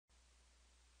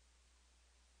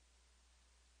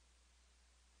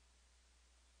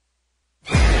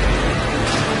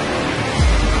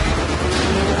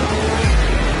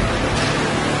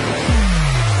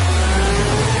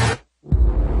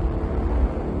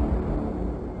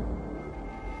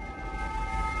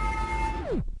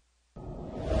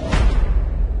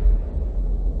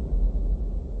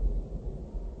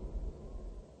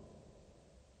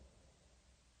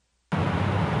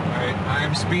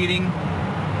Speeding.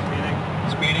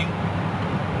 Speeding.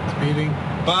 Speeding.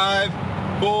 5,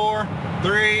 4,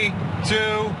 3, 2,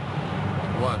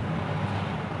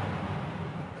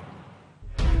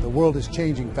 1. The world is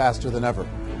changing faster than ever.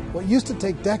 What used to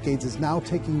take decades is now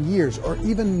taking years or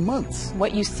even months.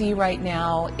 What you see right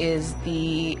now is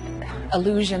the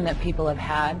illusion that people have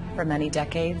had for many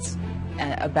decades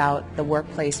about the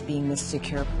workplace being this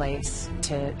secure place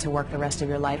to work the rest of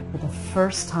your life. For the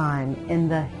first time in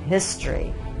the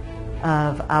history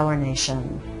of our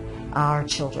nation, our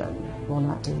children will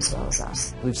not do as well as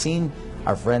us. We've seen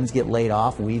our friends get laid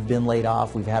off. We've been laid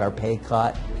off. We've had our pay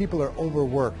cut. People are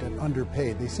overworked and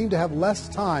underpaid. They seem to have less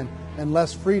time and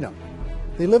less freedom.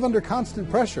 They live under constant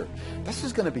pressure. This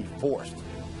is going to be forced.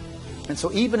 And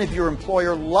so even if your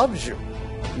employer loves you,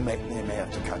 they may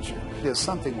have to cut you. There's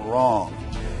something wrong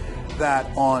that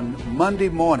on Monday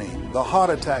morning, the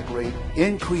heart attack rate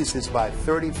increases by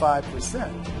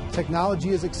 35%. Technology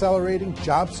is accelerating,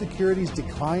 job security is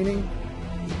declining.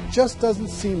 It just doesn't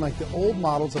seem like the old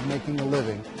models of making a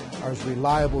living are as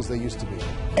reliable as they used to be.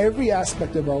 Every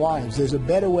aspect of our lives, there's a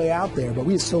better way out there, but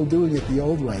we're still doing it the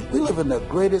old way. We live in the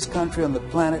greatest country on the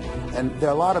planet, and there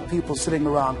are a lot of people sitting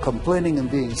around complaining and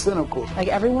being cynical. Like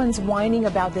everyone's whining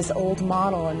about this old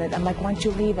model, and I'm like, why don't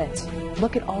you leave it?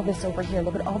 Look at all this over here.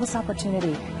 Look at all this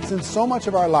opportunity. Since so much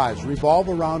of our lives revolve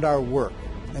around our work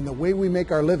and the way we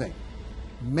make our living,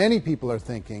 many people are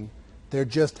thinking there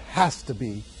just has to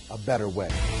be a better way.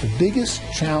 The biggest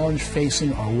challenge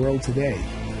facing our world today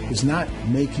is not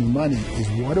making money, is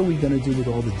what are we going to do with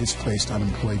all the displaced,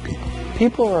 unemployed people?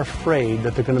 People are afraid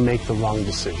that they're going to make the wrong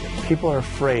decision. People are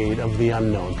afraid of the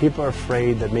unknown. People are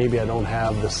afraid that maybe I don't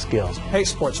have the skills. Hey,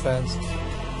 sports fans.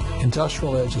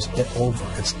 Industrial age is over.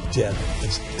 It's dead.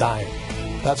 It's dying.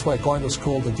 That's why going to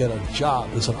school to get a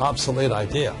job is an obsolete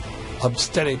idea. A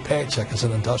steady paycheck is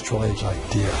an industrial age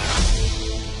idea.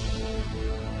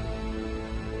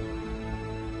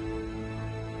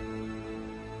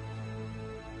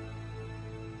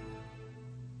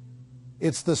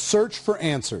 It's the search for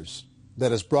answers that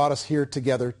has brought us here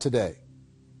together today.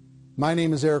 My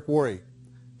name is Eric Worre,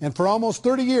 and for almost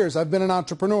 30 years I've been an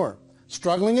entrepreneur,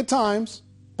 struggling at times,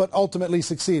 but ultimately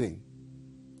succeeding.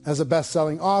 As a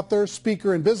best-selling author,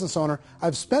 speaker, and business owner,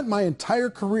 I've spent my entire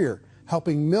career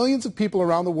helping millions of people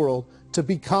around the world to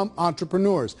become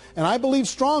entrepreneurs. And I believe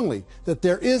strongly that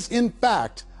there is, in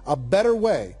fact, a better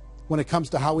way when it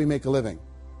comes to how we make a living.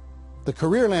 The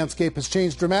career landscape has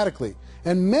changed dramatically,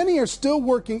 and many are still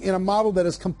working in a model that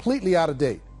is completely out of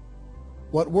date.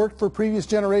 What worked for previous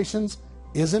generations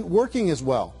isn't working as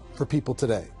well for people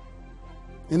today.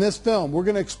 In this film, we're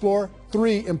going to explore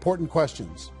 3 important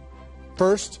questions.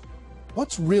 First,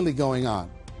 what's really going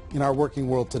on in our working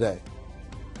world today?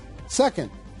 Second,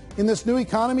 in this new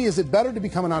economy, is it better to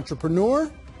become an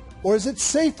entrepreneur, or is it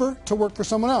safer to work for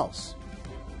someone else?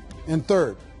 And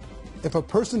third, if a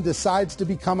person decides to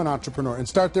become an entrepreneur and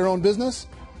start their own business,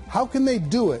 how can they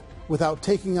do it without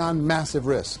taking on massive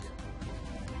risk?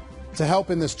 To help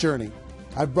in this journey,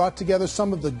 I've brought together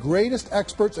some of the greatest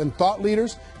experts and thought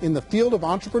leaders in the field of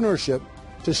entrepreneurship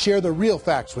to share the real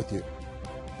facts with you.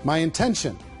 My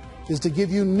intention is to give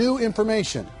you new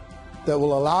information that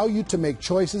will allow you to make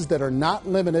choices that are not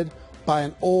limited by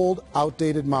an old,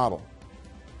 outdated model.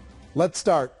 Let's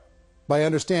start by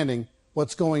understanding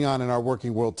what's going on in our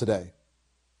working world today.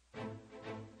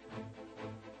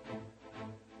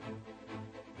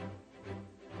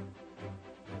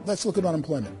 Let's look at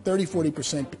unemployment.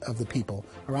 30–40% of the people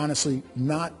are honestly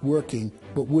not working,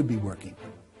 but would be working.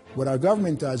 What our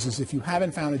government does is if you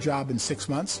haven't found a job in 6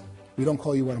 months, we don't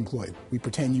call you unemployed. We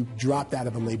pretend you dropped out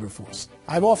of the labor force.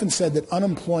 I've often said that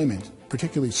unemployment,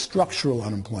 particularly structural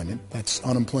unemployment, that's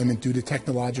unemployment due to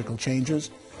technological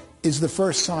changes, is the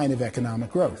first sign of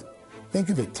economic growth. Think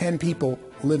of it, 10 people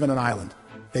live on an island.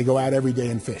 They go out every day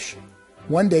and fish.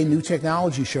 One day, new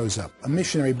technology shows up. A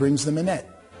missionary brings them a net.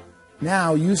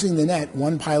 Now, using the net,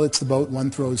 one pilots the boat,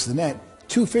 one throws the net.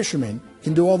 2 fishermen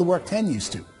can do all the work 10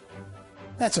 used to.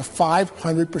 That's a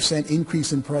 500%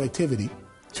 increase in productivity,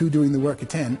 2 doing the work of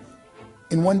 10,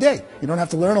 in one day. You don't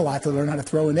have to learn a lot to learn how to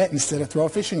throw a net instead of throw a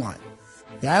fishing line.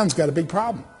 The island's got a big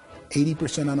problem,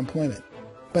 80% unemployment.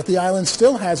 But the island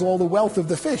still has all the wealth of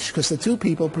the fish because the 2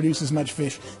 people produce as much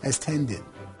fish as 10 did.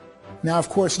 Now, of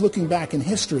course, looking back in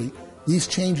history, these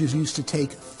changes used to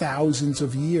take thousands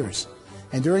of years.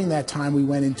 And during that time, we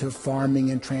went into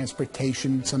farming and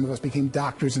transportation. Some of us became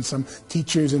doctors and some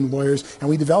teachers and lawyers. And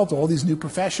we developed all these new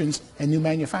professions and new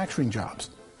manufacturing jobs.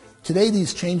 Today,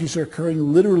 these changes are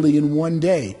occurring literally in one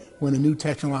day when a new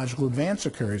technological advance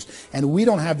occurs. And we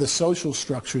don't have the social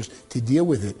structures to deal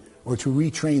with it or to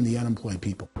retrain the unemployed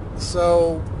people.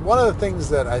 So one of the things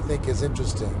that I think is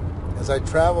interesting as I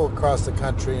travel across the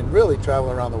country and really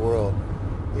travel around the world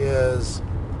is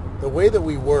the way that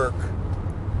we work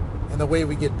and the way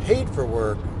we get paid for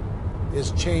work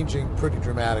is changing pretty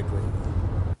dramatically.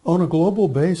 On a global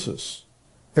basis,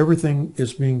 everything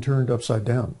is being turned upside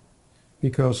down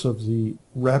because of the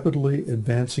rapidly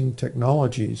advancing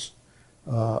technologies.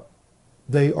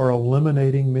 They are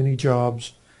eliminating many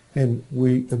jobs, and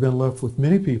we have been left with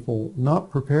many people not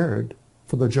prepared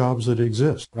for the jobs that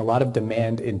exist. A lot of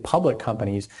demand in public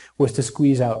companies was to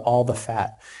squeeze out all the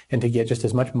fat and to get just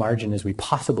as much margin as we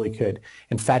possibly could,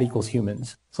 and fat equals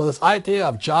humans. So this idea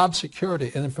of job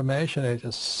security in information age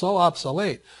is so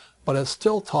obsolete, but it's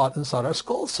still taught inside our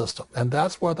school system, and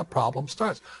that's where the problem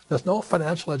starts. There's no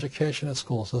financial education in the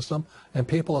school system, and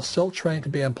people are still trained to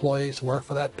be employees who work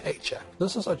for that paycheck.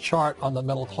 This is a chart on the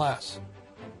middle class.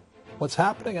 What's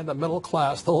happening in the middle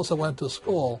class, those that went to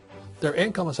school, their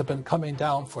incomes have been coming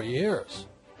down for years.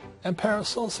 And parents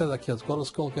still say to their kids, go to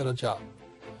school, get a job.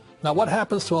 Now what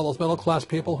happens to all those middle class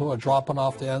people who are dropping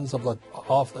off the ends of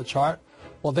the chart?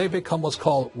 Well, they become what's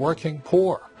called working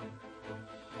poor.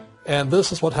 And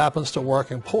this is what happens to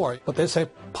working poor. But they say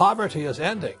poverty is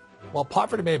ending. Well,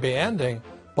 poverty may be ending,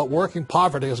 but working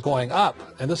poverty is going up.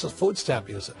 And this is food stamp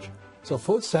usage. So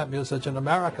food stamp usage in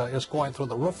America is going through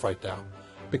the roof right now,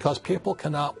 because people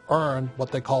cannot earn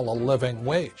what they call a living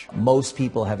wage. Most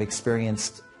people have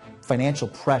experienced financial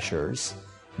pressures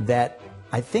that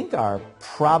I think are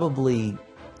probably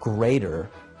greater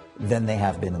than they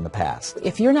have been in the past.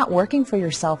 If you're not working for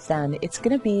yourself, then it's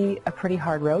going to be a pretty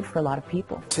hard road for a lot of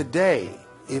people. Today,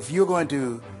 if you're going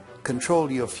to control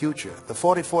your future, the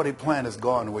 40-40 plan is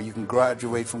gone, where you can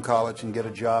graduate from college and get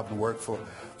a job and work for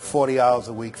 40 hours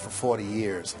a week for 40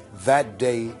 years. That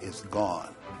day is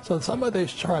gone. So some of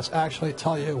these charts actually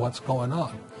tell you what's going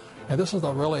on. And this is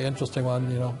a really interesting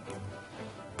one, you know.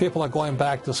 People are going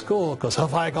back to school because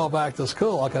if I go back to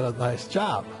school, I'll get a nice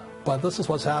job. But this is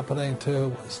what's happening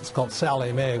to, it's called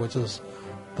Sallie Mae, which is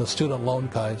the student loan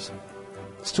guys.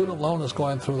 Student loan is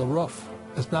going through the roof.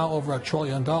 It's now over $1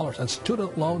 trillion, and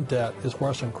student loan debt is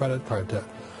worse than credit card debt.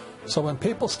 So when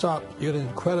people stopped using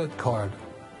credit card,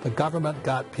 the government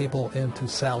got people into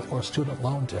student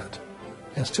loan debt.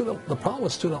 And the problem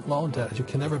with student loan debt is you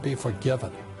can never be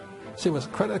forgiven. See,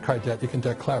 with credit card debt, you can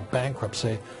declare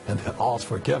bankruptcy and then all's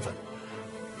forgiven.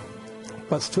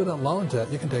 But student loan debt,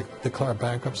 you can declare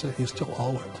bankruptcy, you still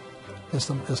owe it.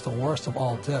 It's the worst of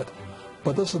all debt.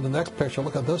 But this is the next picture.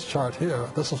 Look at this chart here.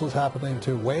 This is what's happening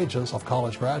to wages of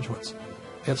college graduates.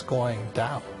 It's going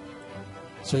down.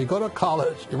 So you go to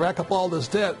college, you rack up all this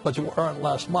debt, but you earn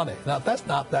less money. Now, that's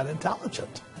not that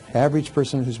intelligent. Average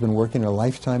person who's been working a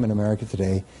lifetime in America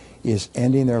today is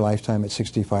ending their lifetime at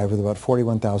 65 with about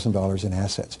 $41,000 in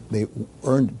assets. They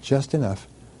earned just enough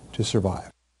to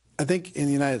survive. I think in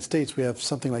the United States we have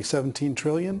something like $17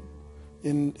 trillion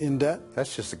in debt.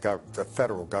 That's just the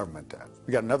federal government debt.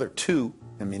 We got another 2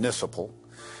 in municipal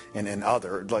and in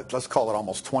other, let's call it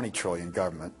almost 20 trillion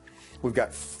government. We've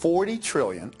got 40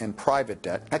 trillion in private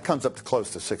debt. That comes up to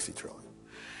close to 60 trillion.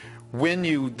 When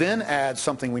you then add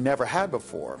something we never had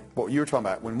before, what you were talking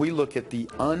about, when we look at the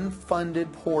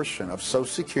unfunded portion of Social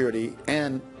Security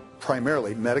and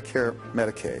primarily Medicare,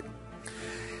 Medicaid,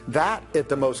 that, at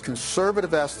the most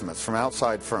conservative estimates from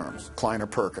outside firms, Kleiner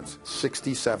Perkins,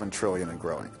 67 trillion and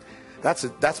growing.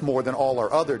 That's more than all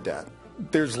our other debt.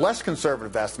 There's less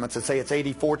conservative estimates that say it's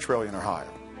 84 trillion or higher.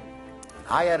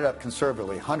 I added up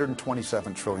conservatively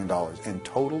 $127 trillion in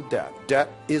total debt. Debt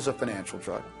is a financial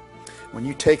drug. When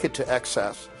you take it to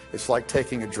excess, it's like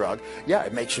taking a drug. Yeah,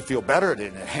 it makes you feel better, it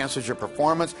enhances your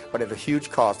performance, but at a huge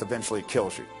cost, eventually it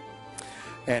kills you.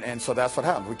 And so that's what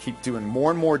happens. We keep doing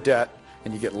more and more debt,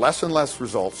 and you get less and less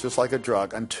results, just like a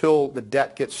drug, until the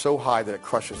debt gets so high that it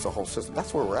crushes the whole system.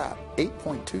 That's where we're at,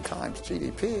 8.2 times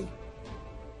GDP.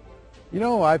 You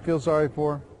know who I feel sorry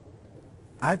for?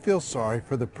 I feel sorry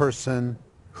for the person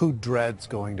who dreads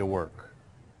going to work,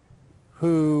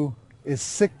 who is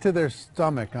sick to their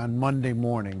stomach on Monday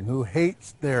morning, who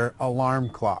hates their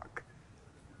alarm clock,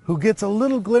 who gets a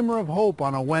little glimmer of hope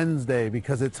on a Wednesday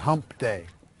because it's hump day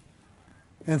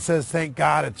and says, thank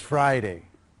God it's Friday.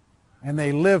 And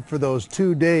they live for those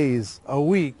 2 days a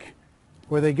week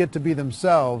where they get to be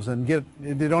themselves and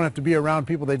they don't have to be around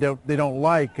people they don't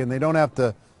like, and they don't have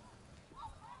to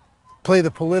play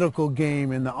the political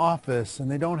game in the office, and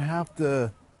they don't have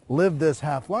to live this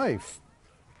half life.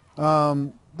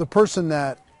 The person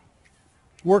that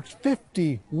works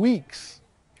 50 weeks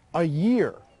a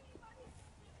year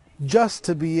just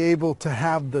to be able to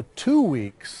have the 2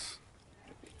 weeks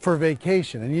for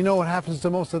vacation. And you know what happens to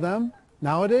most of them?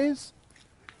 Nowadays,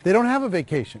 they don't have a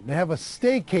vacation. They have a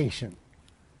staycation.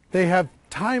 They have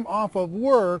time off of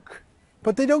work,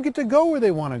 but they don't get to go where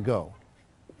they want to go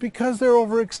because they're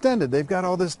overextended. They've got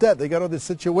all this debt. They got all this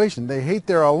situation. They hate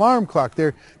their alarm clock.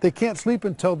 They can't sleep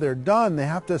until they're done. They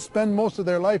have to spend most of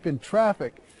their life in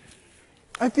traffic.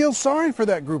 I feel sorry for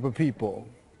that group of people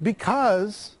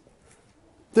because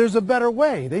there's a better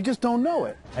way. They just don't know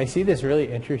it. I see this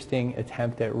really interesting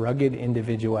attempt at rugged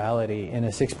individuality in a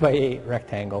 6x8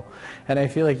 rectangle, and I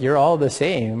feel like you're all the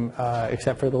same,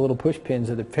 except for the little push pins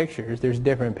of the pictures. There's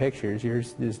different pictures.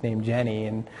 Yours is named Jenny,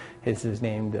 and his is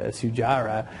named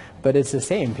Sujara, but it's the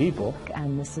same people.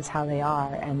 And this is how they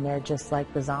are, and they're just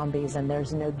like the zombies, and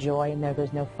there's no joy in there,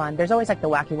 there's no fun. There's always like the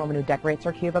wacky woman who decorates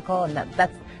her cubicle, and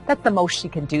that's the most she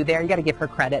can do there. You got to give her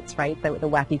credits, right? The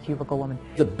wacky cubicle woman.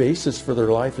 The basis for their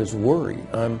life is worry.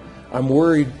 I'm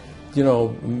worried, you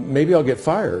know, maybe I'll get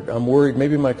fired. I'm worried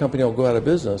maybe my company will go out of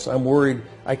business. I'm worried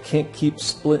I can't keep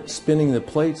spinning the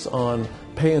plates on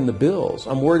paying the bills.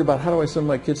 I'm worried about how do I send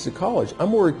my kids to college.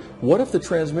 I'm worried, what if the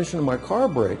transmission of my car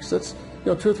breaks? That's,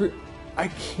 you know, 2 or 3, I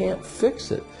can't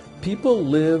fix it. People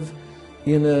live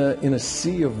in a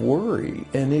sea of worry,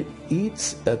 and it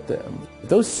eats at them.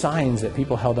 Those signs that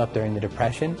people held up during the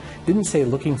Depression didn't say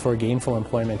looking for gainful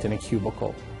employment in a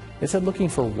cubicle. It said looking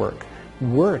for work.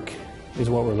 Work is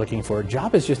what we're looking for.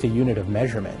 Job is just a unit of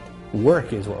measurement.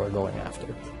 Work is what we're going after.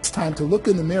 It's time to look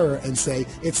in the mirror and say,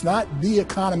 it's not the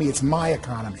economy, it's my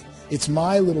economy. It's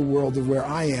my little world of where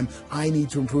I am. I need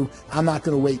to improve. I'm not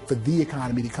going to wait for the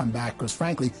economy to come back because,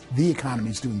 frankly, the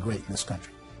economy is doing great in this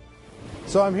country.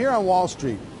 So I'm here on Wall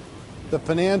Street, the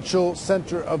financial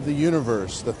center of the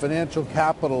universe, the financial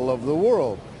capital of the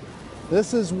world.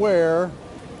 This is where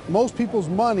most people's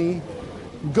money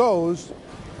goes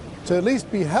to at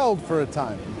least be held for a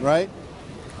time, right?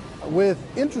 With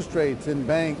interest rates in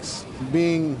banks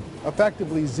being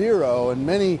effectively zero, and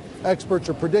many experts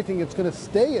are predicting it's going to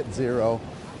stay at zero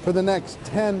for the next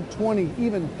 10, 20,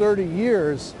 even 30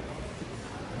 years,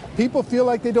 people feel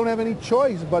like they don't have any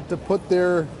choice but to put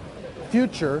their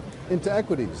future into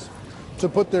equities, to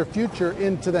put their future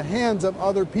into the hands of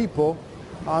other people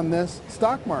on this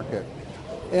stock market,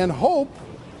 and hope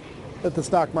that the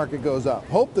stock market goes up,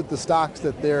 hope that the stocks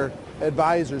that their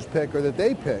advisors pick or that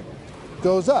they pick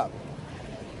goes up.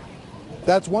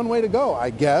 That's one way to go,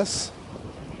 I guess.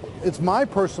 It's my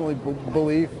personal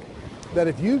belief that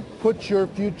if you put your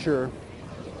future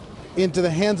into the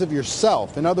hands of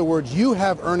yourself, in other words, you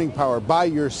have earning power by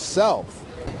yourself,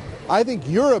 I think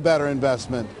you're a better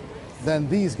investment than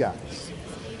these guys.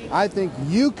 I think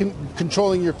you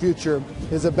controlling your future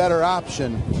is a better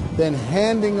option than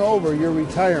handing over your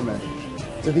retirement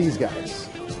to these guys.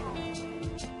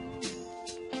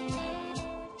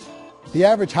 The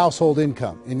average household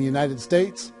income in the United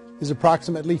States is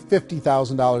approximately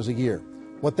 $50,000 a year,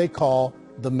 what they call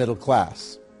the middle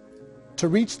class. To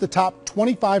reach the top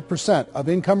 25% of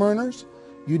income earners,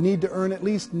 you need to earn at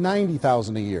least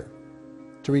 $90,000 a year.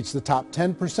 To reach the top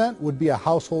 10% would be a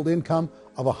household income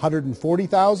of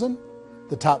 $140,000,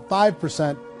 the top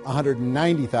 5%,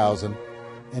 $190,000,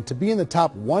 and to be in the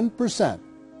top 1%,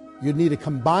 you'd need a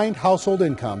combined household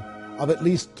income of at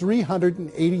least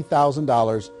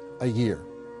 $380,000 a year.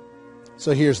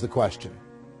 So here's the question.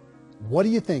 What do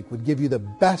you think would give you the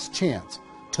best chance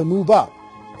to move up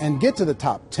and get to the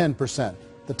top 10%,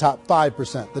 the top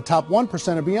 5%, the top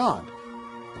 1% or beyond?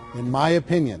 In my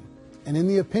opinion, and in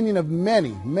the opinion of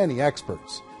many, many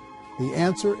experts, the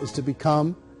answer is to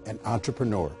become an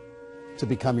entrepreneur, to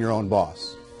become your own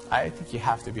boss. I think you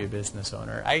have to be a business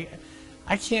owner. I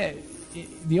can't,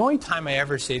 the only time I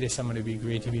ever say to someone it'd be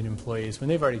great to be an employee is when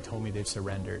they've already told me they've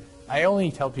surrendered. I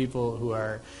only tell people who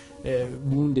are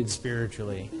wounded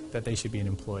spiritually that they should be an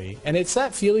employee. And it's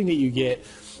that feeling that you get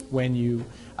when you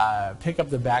pick up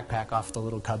the backpack off the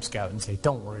little Cub Scout and say,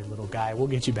 "Don't worry, little guy, we'll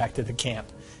get you back to the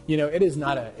camp." You know, it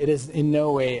is in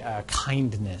no way a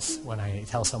kindness when I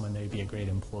tell someone they'd be a great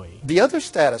employee. The other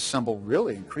status symbol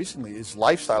really increasingly is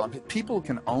lifestyle. I mean, people who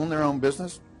can own their own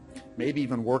business, maybe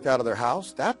even work out of their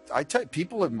house. That, I tell you,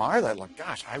 people admire that. Like,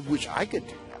 gosh, I wish I could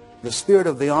do that. The spirit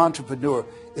of the entrepreneur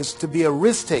is to be a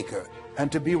risk taker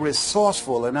and to be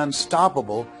resourceful and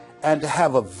unstoppable and to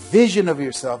have a vision of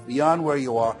yourself beyond where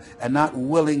you are and not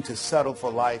willing to settle for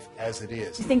life as it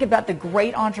is. Think about the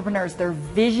great entrepreneurs. They're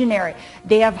visionary.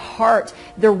 They have heart.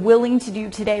 They're willing to do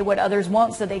today what others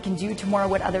won't so they can do tomorrow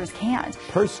what others can't.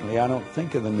 Personally, I don't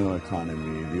think of the new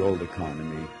economy, the old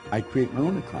economy. I create my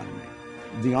own economy.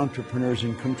 The entrepreneur's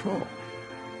in control.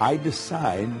 I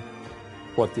decide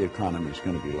what the economy is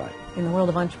going to be like. In the world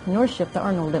of entrepreneurship, there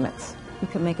are no limits. you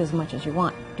can make as much as you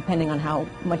want, depending on how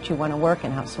much you want to work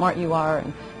and how smart you are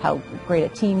and how great a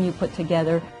team you put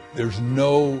together. There's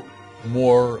no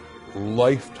more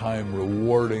lifetime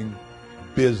rewarding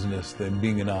business than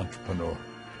being an entrepreneur.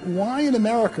 Why in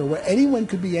America, where anyone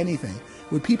could be anything,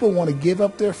 would people want to give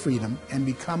up their freedom and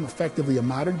become effectively a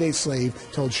modern-day slave,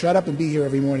 told shut up and be here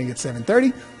every morning at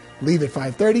 7:30, leave at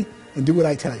 5:30, and do what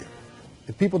I tell you?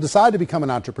 If people decide to become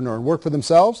an entrepreneur and work for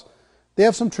themselves, they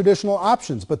have some traditional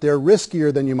options, but they're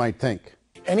riskier than you might think.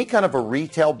 Any kind of a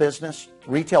retail business,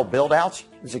 retail build-outs,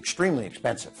 is extremely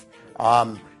expensive.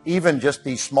 Even just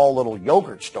these small little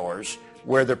yogurt stores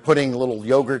where they're putting little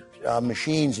yogurt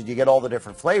machines and you get all the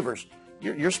different flavors,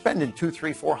 you're spending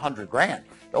 $200,000, $300,000, $400,000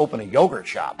 to open a yogurt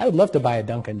shop. I would love to buy a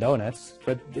Dunkin' Donuts,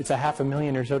 but it's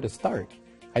 $500,000 or so to start.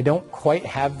 I don't quite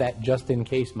have that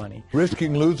just-in-case money.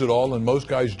 Risking lose it all, and most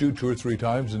guys do 2 or 3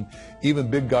 times, and even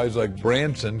big guys like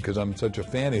Branson, because I'm such a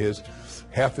fan of his,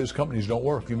 half his companies don't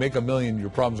work. If you make $1 million, your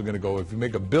problems are going to go. If you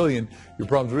make $1 billion, your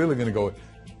problems are really going to go.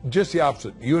 Just the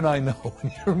opposite. You and I know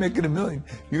when you're making $1 million,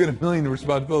 you got $1 million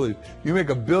responsibilities. You make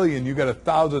 $1 billion, you got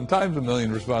 1,000 times $1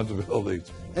 million responsibilities.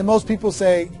 And most people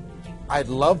say, I'd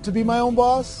love to be my own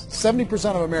boss.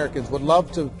 70% of Americans would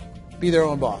love to be their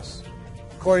own boss,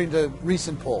 according to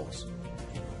recent polls.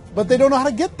 But they don't know how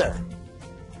to get there.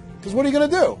 Because what are you going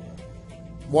to do?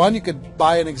 One, you could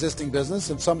buy an existing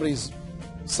business. If somebody's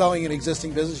selling an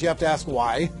existing business, you have to ask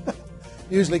why.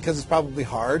 Usually because it's probably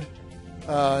hard.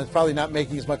 It's probably not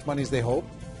making as much money as they hope.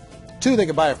 2, they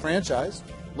could buy a franchise.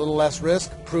 A little less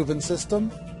risk, proven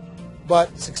system, but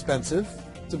it's expensive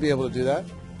to be able to do that.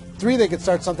 3, they could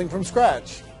start something from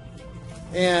scratch.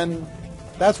 And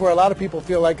that's where a lot of people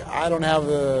feel like, I don't have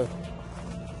the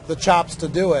chops to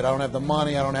do it. I don't have the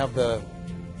money. I don't have the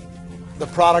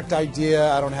product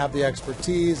idea. I don't have the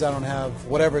expertise. I don't have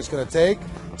whatever it's going to take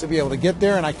to be able to get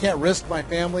there, and I can't risk my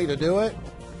family to do it.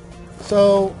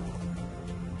 So,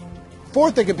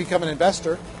 4th, they could become an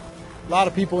investor. A lot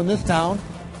of people in this town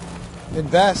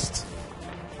invest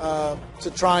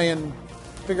to try and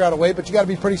figure out a way, but you got to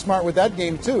be pretty smart with that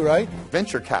game too, right?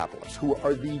 Venture capitalists, who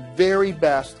are the very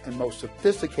best and most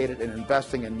sophisticated in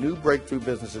investing in new breakthrough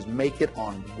businesses, make it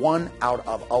on 1 out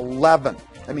of 11.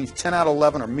 That means 10 out of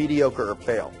 11 are mediocre or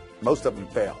fail. Most of them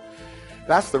fail.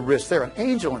 That's the risk there. An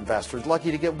angel investor is lucky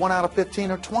to get 1 out of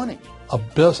 15 or 20. A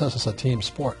business is a team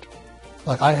sport.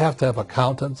 Like, I have to have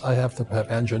accountants, I have to have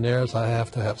engineers, I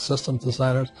have to have systems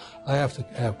designers, I have to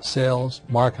have sales,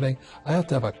 marketing, I have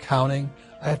to have accounting,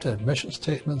 I have to have mission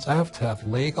statements, I have to have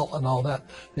legal and all that.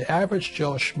 The average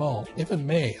Joe Schmo, even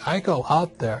me, I go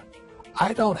out there,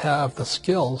 I don't have the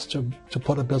skills to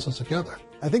put a business together.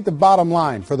 I think the bottom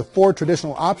line for the 4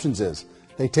 traditional options is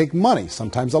they take money,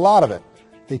 sometimes a lot of it.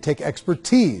 They take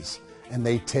expertise, and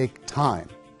they take time.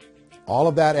 All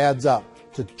of that adds up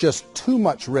to just too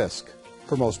much risk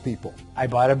for most people. I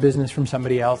bought a business from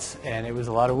somebody else, and it was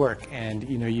a lot of work. And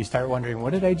you start wondering,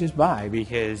 what did I just buy?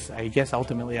 Because I guess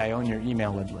ultimately I own your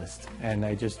email list, and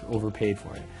I just overpaid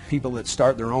for it. People that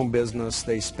start their own business,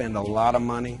 they spend a lot of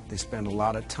money, they spend a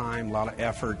lot of time, a lot of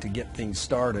effort to get things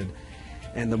started.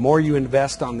 And the more you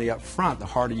invest on the upfront, the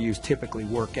harder you typically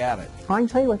work at it. Well, I can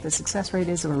tell you what the success rate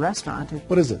is of a restaurant.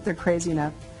 What is it? They're crazy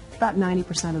enough. About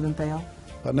 90% of them fail.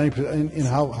 About 90%. In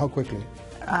how quickly?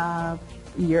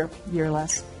 Year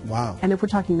less. Wow. And if we're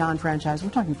talking non-franchise,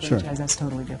 we're talking franchise, Sure. That's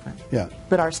totally different. Yeah.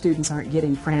 But our students aren't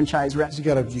getting franchise restaurants.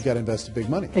 You got to invest big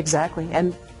money. Exactly.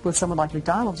 And with someone like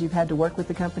McDonald's, you've had to work with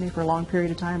the company for a long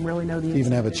period of time, really know the To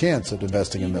even have a chance at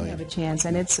investing $1 million. have a chance,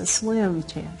 and it's a slim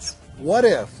chance. What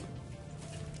if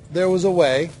there was a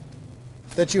way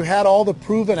that you had all the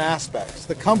proven aspects,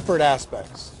 the comfort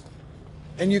aspects,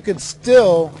 and you could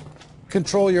still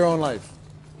control your own life?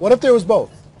 What if there was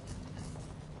both?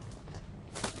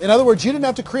 In other words, you didn't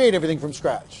have to create everything from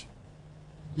scratch.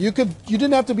 You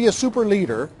didn't have to be a super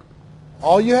leader.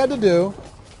 All you had to do,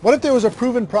 what if there was a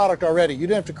proven product already? You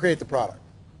didn't have to create the product.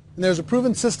 And there's a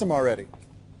proven system already,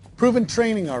 proven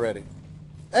training already.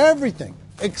 Everything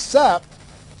except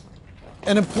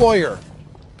an employer.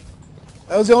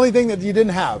 That was the only thing that you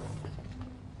didn't have.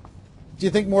 Do you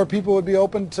think more people would be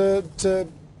open to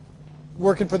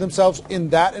working for themselves in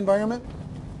that environment?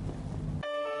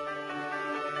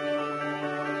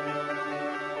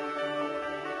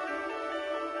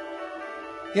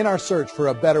 In our search for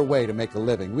a better way to make a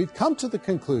living, we've come to the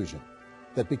conclusion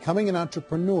that becoming an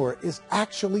entrepreneur is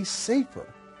actually safer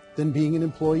than being an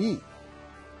employee.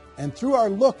 And through our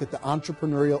look at the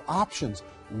entrepreneurial options,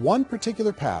 one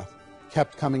particular path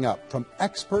kept coming up from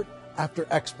expert after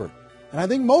expert. And I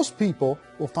think most people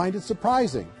will find it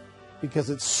surprising because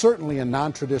it's certainly a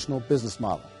non-traditional business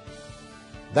model.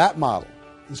 That model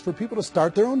is for people to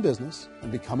start their own business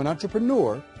and become an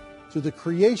entrepreneur through the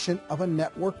creation of a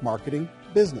network marketing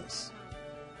business.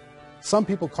 Some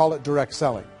people call it direct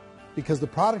selling because the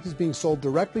product is being sold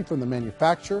directly from the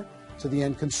manufacturer to the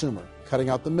end consumer, cutting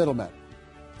out the middlemen.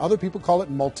 Other people call it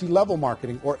multi-level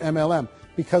marketing, or MLM,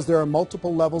 because there are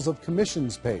multiple levels of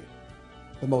commissions paid.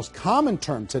 The most common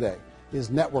term today is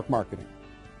network marketing,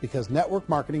 because network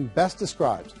marketing best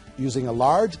describes using a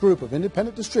large group of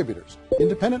independent distributors,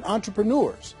 independent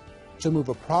entrepreneurs, to move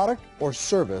a product or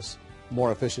service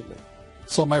more efficiently.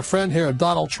 So my friend here,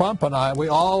 Donald Trump, and I, we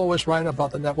always write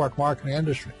about the network marketing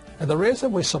industry. And the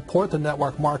reason we support the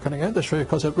network marketing industry is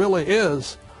because it really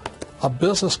is a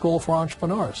business school for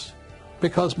entrepreneurs.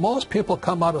 Because most people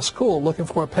come out of school looking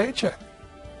for a paycheck.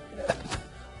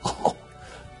 Oh,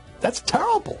 that's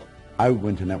terrible. I would go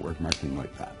into network marketing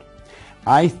like that.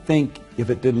 I think if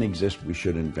it didn't exist, we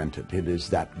should invent it. It is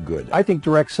that good. I think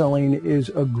direct selling is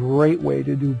a great way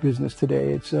to do business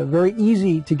today. It's very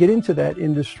easy to get into that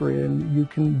industry, and you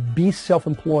can be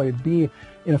self-employed, be,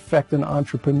 in effect, an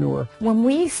entrepreneur. When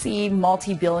we see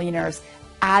multi-billionaires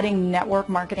adding network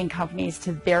marketing companies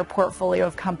to their portfolio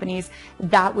of companies,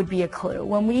 that would be a clue.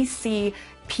 When we see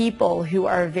people who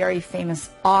are very famous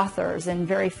authors and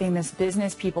very famous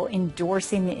business people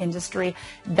endorsing the industry,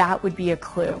 that would be a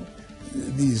clue.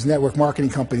 These network marketing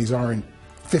companies aren't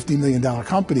 $50 million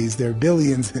companies. They're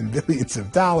billions and billions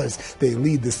of dollars. They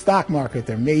lead the stock market.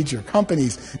 They're major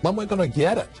companies. When we're going to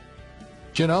get it?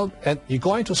 You know, and you're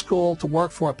going to school to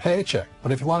work for a paycheck.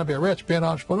 But if you want to be rich, be an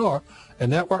entrepreneur. And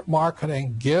network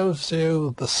marketing gives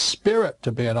you the spirit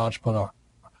to be an entrepreneur.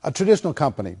 A traditional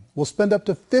company will spend up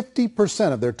to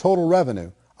 50% of their total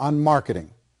revenue on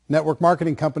marketing. Network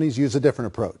marketing companies use a different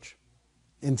approach.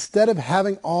 Instead of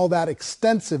having all that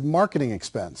extensive marketing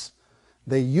expense,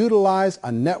 they utilize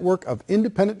a network of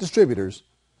independent distributors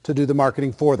to do the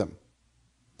marketing for them.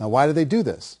 Now, why do they do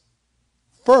this?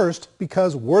 First,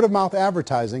 because word-of-mouth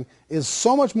advertising is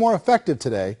so much more effective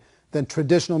today than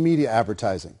traditional media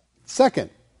advertising. Second,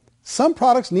 some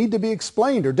products need to be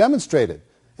explained or demonstrated,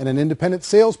 and an independent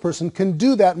salesperson can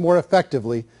do that more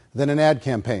effectively than an ad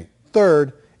campaign.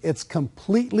 Third, it's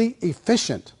completely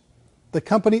efficient. The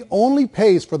company only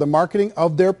pays for the marketing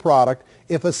of their product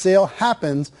if a sale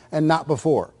happens and not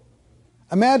before.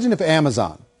 Imagine if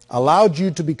Amazon allowed you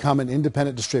to become an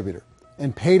independent distributor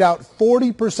and paid out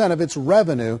 40% of its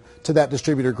revenue to that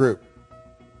distributor group.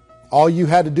 All you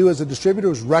had to do as a distributor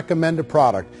was recommend a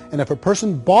product, and if a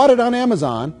person bought it on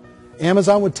Amazon,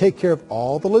 Amazon would take care of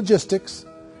all the logistics,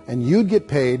 and you'd get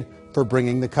paid for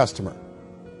bringing the customer.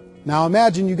 Now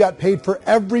imagine you got paid for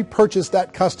every purchase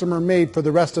that customer made for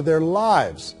the rest of their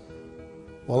lives.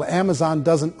 Well, Amazon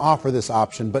doesn't offer this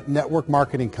option, but network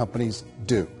marketing companies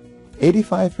do.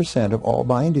 85% of all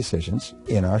buying decisions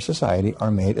in our society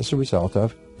are made as a result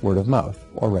of word of mouth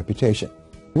or reputation.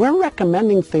 We're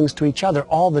recommending things to each other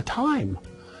all the time.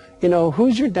 You know,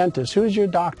 who's your dentist? Who's your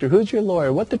doctor? Who's your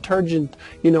lawyer? What detergent,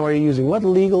 are you using? What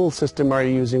legal system are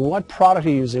you using? What product are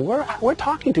you using? We're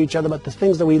talking to each other about the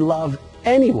things that we love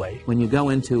anyway. When you go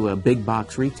into a big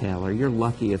box retailer, you're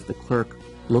lucky if the clerk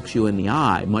looks you in the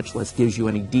eye, much less gives you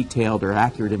any detailed or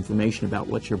accurate information about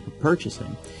what you're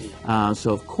purchasing.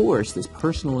 So, of course, this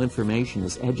personal information,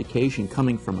 this education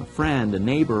coming from a friend, a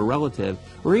neighbor, a relative,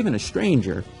 or even a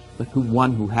stranger, but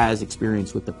one who has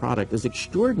experience with the product is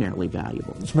extraordinarily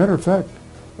valuable. As a matter of fact,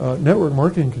 network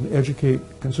marketing can educate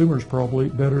consumers probably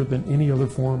better than any other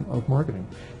form of marketing.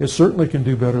 It certainly can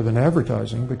do better than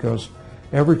advertising because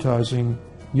advertising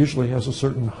usually has a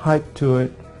certain hype to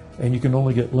it and you can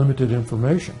only get limited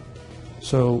information.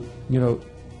 So,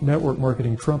 network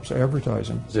marketing trumps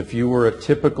advertising. If you were a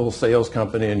typical sales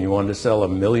company and you wanted to sell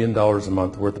 $1 million a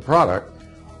month worth of product,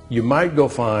 you might go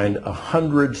find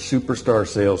 100 superstar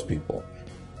salespeople.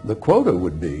 The quota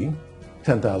would be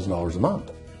 $10,000 a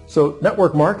month. So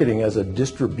network marketing as a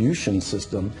distribution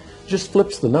system just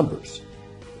flips the numbers.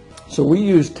 So we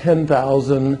use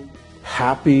 10,000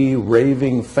 happy,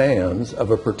 raving fans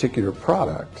of a particular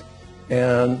product,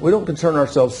 and we don't concern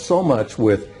ourselves so much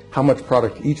with how much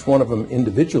product each one of them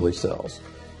individually sells.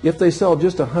 If they sell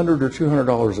just $100 or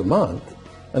 $200 a month,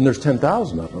 and there's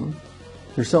 10,000 of them,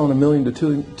 you're selling $1 million to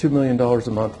 $2 million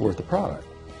a month worth of product.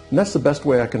 And that's the best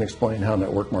way I can explain how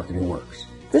network marketing works.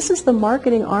 This is the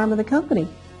marketing arm of the company.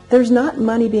 There's not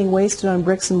money being wasted on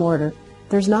bricks and mortar.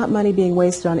 There's not money being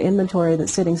wasted on inventory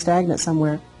that's sitting stagnant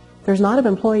somewhere. There's not of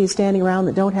employees standing around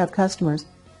that don't have customers.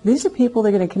 These are people that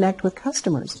are going to connect with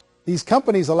customers. These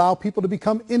companies allow people to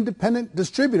become independent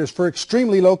distributors for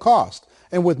extremely low cost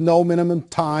and with no minimum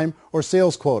time or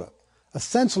sales quota.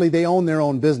 Essentially, they own their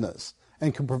own business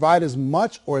and can provide as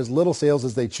much or as little sales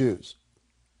as they choose.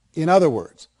 In other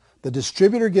words, the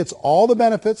distributor gets all the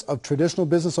benefits of traditional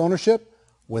business ownership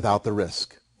without the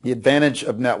risk. The advantage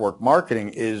of network marketing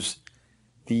is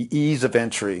the ease of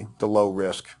entry, the low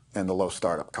risk, and the low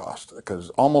startup cost, because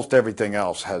almost everything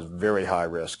else has very high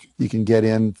risk. You can get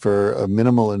in for a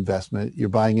minimal investment. You're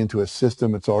buying into a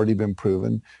system that's already been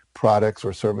proven, products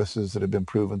or services that have been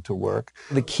proven to work.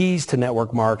 The keys to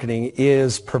network marketing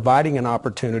is providing an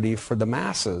opportunity for the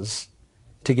masses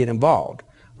to get involved,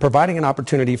 providing an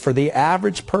opportunity for the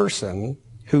average person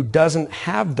who doesn't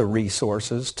have the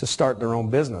resources to start their own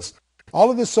business. All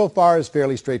of this so far is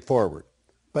fairly straightforward,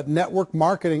 but network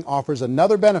marketing offers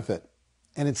another benefit,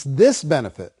 and it's this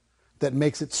benefit that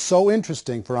makes it so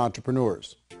interesting for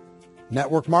entrepreneurs.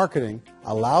 Network marketing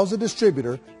allows a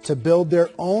distributor to build their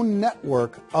own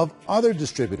network of other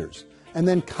distributors and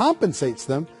then compensates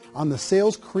them on the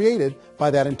sales created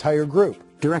by that entire group.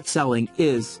 Direct selling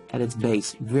is, at its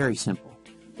base, very simple.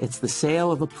 It's the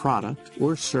sale of a product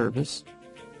or service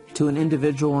to an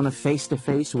individual on a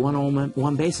face-to-face,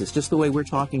 one-on-one basis, just the way we're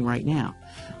talking right now.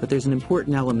 But there's an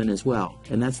important element as well,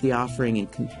 and that's the offering in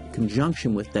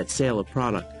conjunction with that sale of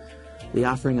product, the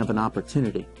offering of an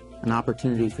opportunity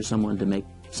for someone to make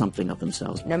something of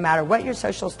themselves. No matter what your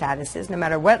social status is, no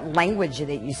matter what language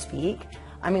that you speak,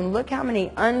 I mean, look how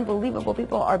many unbelievable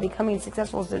people are becoming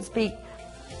successful that speak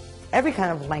every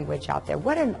kind of language out there.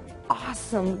 What an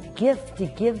awesome gift to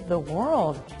give the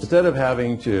world. Instead of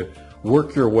having to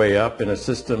work your way up in a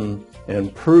system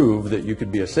and prove that you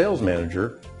could be a sales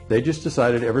manager, they just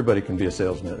decided everybody can be a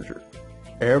sales manager.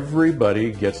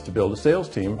 Everybody gets to build a sales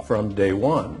team from day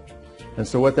one. And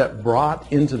so what that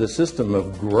brought into the system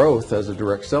of growth as a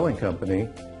direct selling company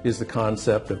is the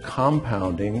concept of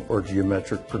compounding or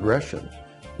geometric progression.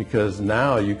 Because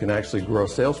now you can actually grow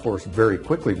sales force very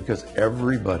quickly because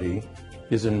everybody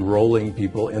is enrolling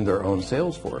people in their own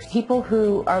sales force. People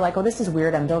who are like, oh, this is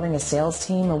weird, I'm building a sales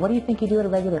team, or what do you think you do at a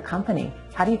regular company?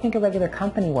 How do you think a regular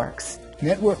company works?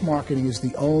 Network marketing is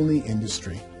the only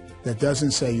industry that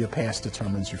doesn't say your past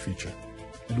determines your future.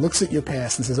 It looks at your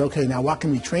past and says, okay, now what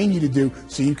can we train you to do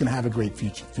so you can have a great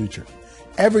future?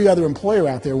 Every other employer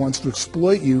out there wants to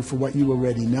exploit you for what you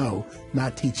already know,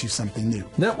 not teach you something new.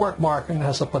 Network marketing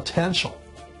has the potential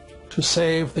to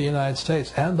save the United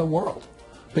States and the world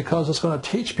because it's going to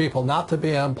teach people not to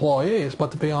be employees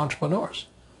but to be entrepreneurs.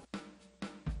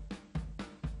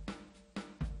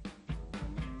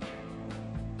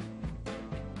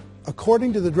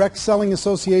 According to the Direct Selling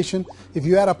Association, if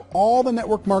you add up all the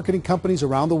network marketing companies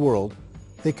around the world,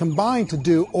 they combine to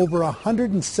do over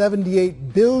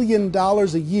 $178 billion a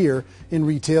year in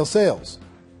retail sales.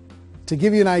 To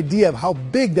give you an idea of how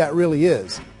big that really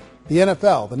is, the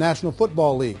NFL, the National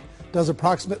Football League, does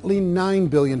approximately $9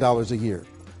 billion a year.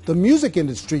 The music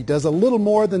industry does a little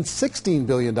more than $16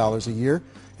 billion a year,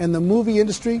 and the movie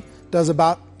industry does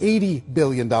about $80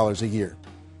 billion a year.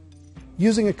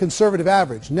 Using a conservative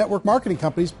average, network marketing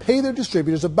companies pay their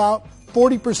distributors about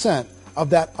 40% of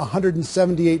that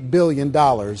 $178 billion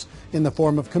in the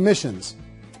form of commissions,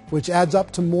 which adds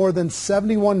up to more than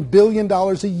 $71 billion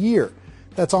a year.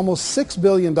 That's almost $6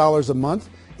 billion a month.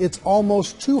 It's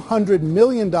almost $200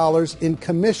 million in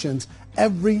commissions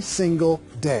every single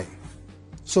day.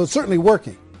 So it's certainly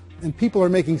working, and people are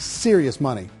making serious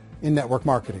money in network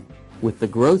marketing. With the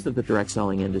growth of the direct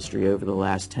selling industry over the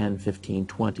last 10, 15,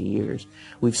 20 years,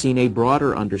 we've seen a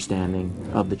broader understanding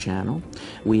of the channel.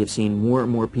 We have seen more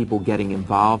and more people getting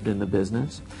involved in the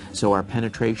business, so our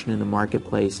penetration in the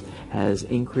marketplace has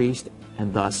increased,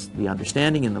 and thus the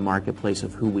understanding in the marketplace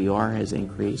of who we are has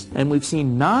increased. And we've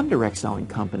seen non-direct selling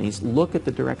companies look at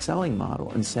the direct selling model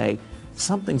and say,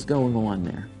 something's going on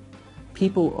there.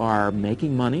 People are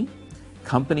making money.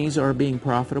 Companies are being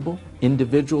profitable,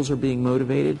 individuals are being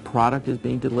motivated, product is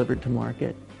being delivered to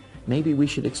market. Maybe we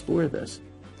should explore this.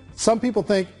 Some people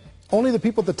think only the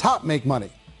people at the top make money.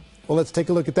 Well, let's take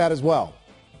a look at that as well.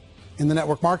 In the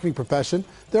network marketing profession,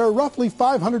 there are roughly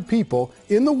 500 people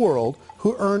in the world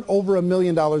who earn over $1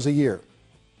 million a year.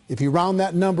 If you round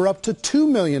that number up to $2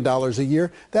 million a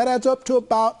year, that adds up to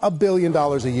about $1 billion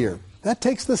a year. That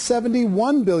takes the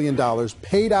 $71 billion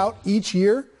paid out each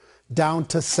year down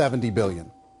to $70 billion.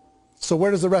 So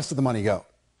where does the rest of the money go?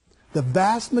 The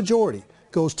vast majority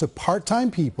goes to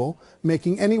part-time people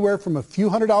making anywhere from a few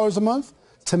 $100s a month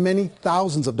to many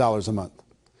thousands of dollars a month.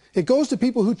 It goes to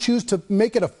people who choose to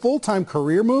make it a full-time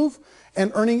career move and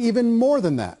earning even more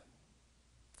than that.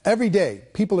 Every day,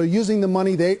 people are using the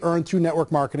money they earn through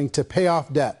network marketing to pay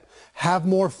off debt, have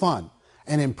more fun,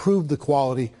 and improve the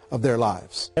quality of their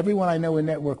lives. Everyone I know in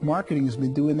network marketing has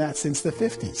been doing that since the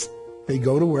 50s. They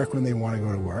go to work when they want to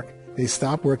go to work. They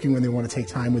stop working when they want to take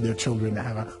time with their children to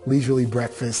have a leisurely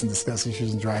breakfast and discuss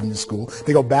issues and drive them to school.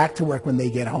 They go back to work when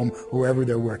they get home, wherever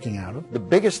they're working out of. The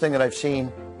biggest thing that I've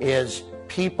seen is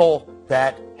people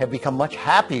that have become much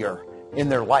happier in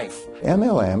their life.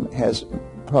 MLM has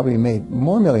probably made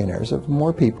more millionaires of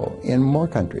more people in more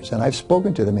countries, and I've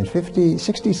spoken to them in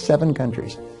 67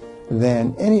 countries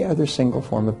than any other single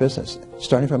form of business,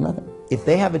 starting from nothing. If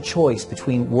they have a choice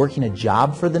between working a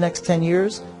job for the next 10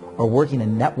 years or working a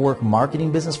network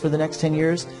marketing business for the next 10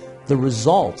 years, the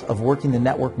result of working the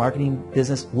network marketing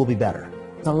business will be better.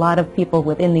 A lot of people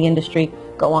within the industry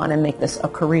go on and make this a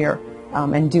career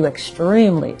and do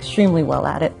extremely well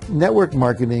at it. Network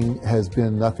marketing has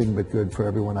been nothing but good for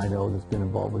everyone I know that's been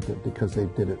involved with it because they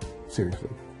did it seriously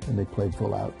and they played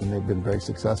full out and they've been very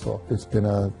successful. It's been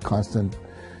a constant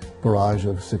barrage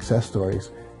of success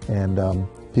stories and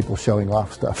people showing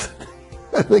off stuff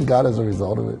that they got as a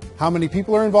result of it. How many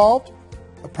people are involved?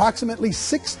 Approximately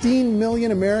 16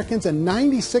 million Americans and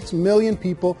 96 million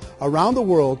people around the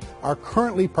world are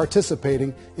currently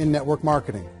participating in network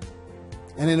marketing.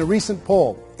 And in a recent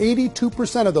poll,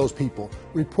 82% of those people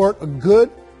report a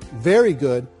good, very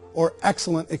good, or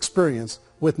excellent experience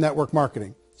with network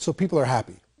marketing. So people are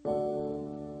happy.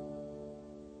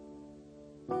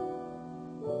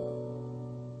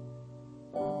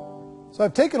 So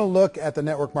I've taken a look at the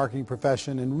network marketing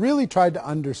profession and really tried to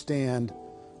understand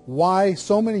why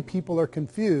so many people are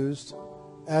confused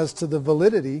as to the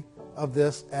validity of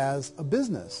this as a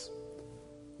business.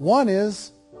 One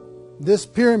is this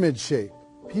pyramid shape.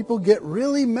 People get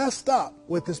really messed up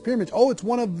with this pyramid. Oh, it's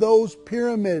one of those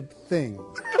pyramid things.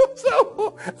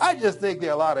 So I just think there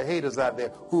are a lot of haters out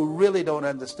there who really don't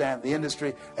understand the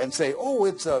industry and say, oh,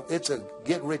 it's a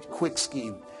get-rich-quick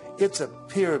scheme. It's a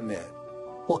pyramid.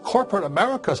 Well, corporate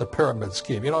America is a pyramid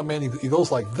scheme. You know what I mean? It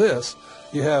goes like this.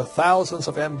 You have thousands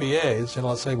of MBAs,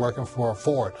 let's say working for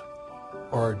Ford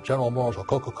or General Motors or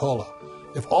Coca-Cola.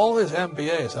 If all these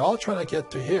MBAs are all trying to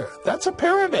get to here, that's a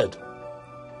pyramid.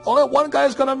 Only one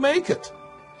guy's going to make it.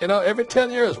 Every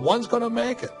 10 years, one's going to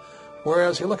make it.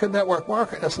 Whereas you look at network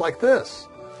marketing, it's like this.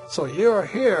 So you're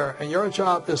here, and your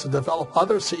job is to develop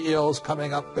other CEOs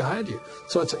coming up behind you.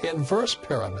 So it's an inverse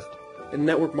pyramid. In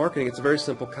network marketing, it's a very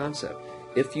simple concept.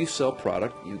 If you sell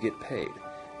product, you get paid.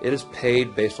 It is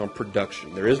paid based on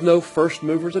production. There is no first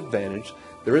mover's advantage.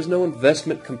 There is no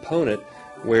investment component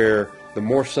where the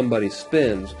more somebody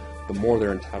spends, the more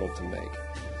they're entitled to make.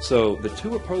 So the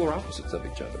two are polar opposites of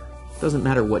each other. It doesn't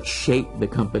matter what shape the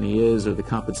company is or the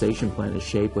compensation plan is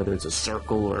shaped, whether it's a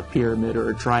circle or a pyramid or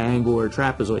a triangle or a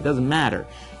trapezoid, it doesn't matter.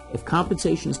 If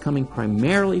compensation is coming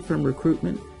primarily from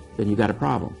recruitment, then you've got a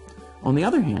problem. On the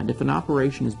other hand, if an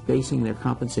operation is basing their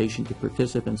compensation to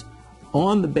participants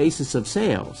on the basis of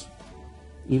sales,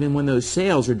 even when those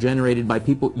sales are generated by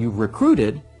people you've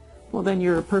recruited, well, then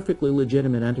you're a perfectly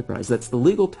legitimate enterprise. That's the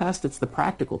legal test. It's the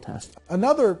practical test.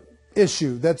 Another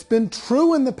issue that's been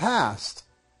true in the past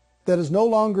that is no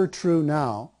longer true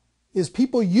now is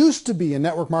people used to be in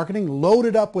network marketing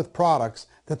loaded up with products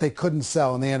that they couldn't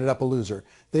sell, and they ended up a loser.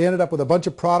 They ended up with a bunch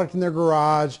of product in their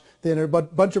garage. They ended up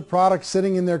with a bunch of products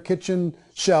sitting in their kitchen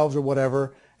shelves or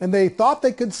whatever, and they thought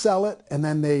they could sell it, and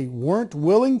then they weren't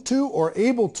willing to or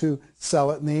able to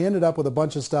sell it, and they ended up with a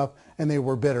bunch of stuff, and they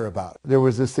were bitter about it. There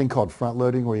was this thing called front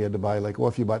loading where you had to buy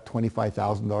if you bought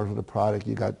 $25,000 worth of product,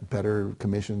 you got better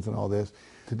commissions and all this.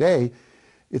 Today,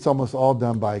 it's almost all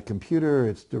done by computer.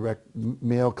 It's direct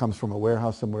mail, comes from a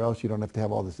warehouse somewhere else. You don't have to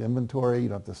have all this inventory. You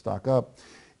don't have to stock up.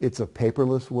 It's a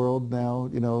paperless world now.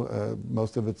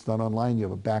 Most of it's done online. You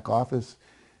have a back office.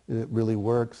 It really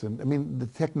works. And I mean, the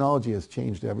technology has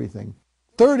changed everything.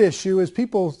 Third issue is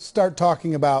people start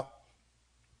talking about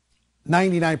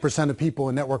 99% of people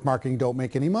in network marketing don't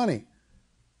make any money.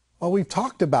 Well, we've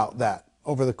talked about that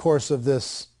over the course of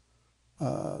this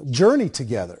journey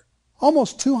together.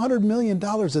 Almost $200 million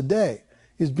a day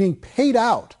is being paid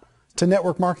out to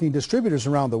network marketing distributors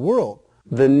around the world.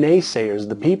 The naysayers,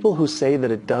 the people who say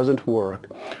that it doesn't work,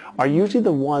 are usually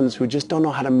the ones who just don't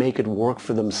know how to make it work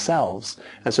for themselves.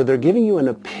 And so they're giving you an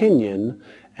opinion,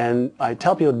 and I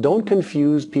tell people, don't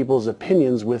confuse people's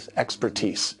opinions with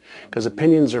expertise, because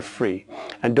opinions are free.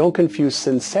 And don't confuse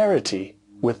sincerity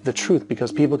with the truth,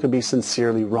 because people can be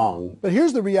sincerely wrong. But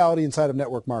here's the reality inside of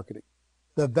network marketing.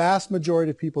 The vast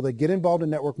majority of people that get involved in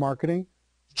network marketing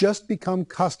just become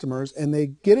customers, and they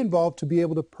get involved to be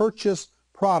able to purchase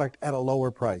product at a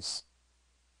lower price.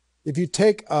 If you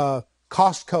take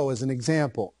Costco as an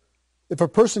example, if a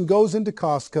person goes into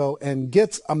Costco and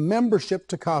gets a membership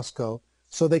to Costco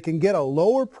so they can get a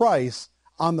lower price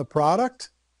on the product,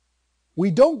 we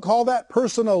don't call that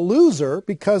person a loser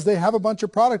because they have a bunch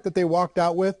of product that they walked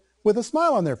out with with a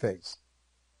smile on their face.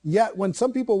 Yet when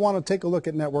some people want to take a look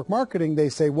at network marketing, they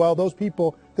say, well, those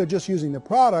people, they're just using the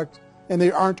product and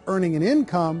they aren't earning an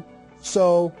income,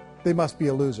 so they must be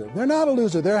a loser. They're not a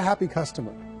loser. They're a happy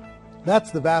customer.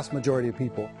 That's the vast majority of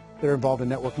people that are involved in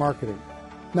network marketing.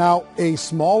 Now, a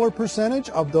smaller percentage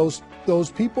of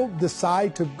those people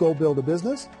decide to go build a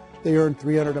business. They earn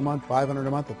 $300 a month, $500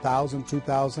 a month, $1,000,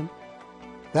 $2,000.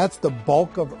 That's the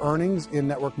bulk of earnings in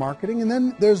network marketing. And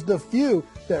then there's the few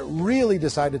that really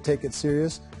decide to take it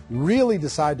serious, really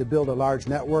decide to build a large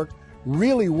network,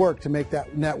 really work to make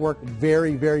that network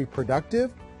very, very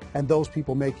productive. And those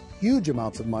people make huge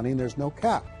amounts of money and there's no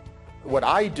cap. What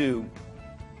I do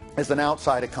as an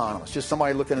outside economist, just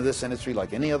somebody looking at this industry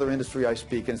like any other industry I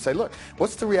speak and say, look,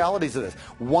 what's the realities of this?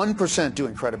 1% do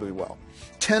incredibly well.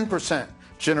 10%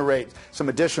 generate some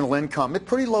additional income at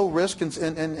pretty low risk and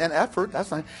effort.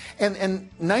 That's not, and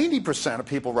 90% of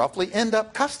people roughly end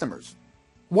up customers.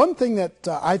 One thing that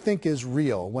I think is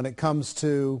real when it comes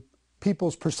to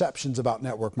people's perceptions about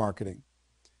network marketing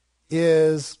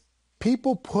is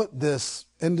people put this,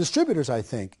 and distributors, I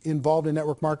think, involved in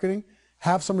network marketing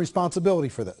have some responsibility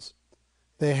for this.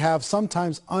 They have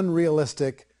sometimes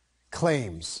unrealistic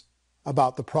claims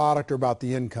about the product or about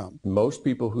the income. Most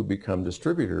people who become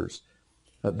distributors,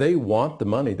 they want the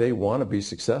money, they want to be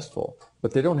successful,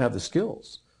 but they don't have the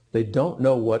skills. They don't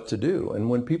know what to do. And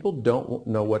when people don't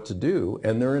know what to do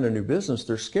and they're in a new business,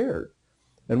 they're scared.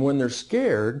 And when they're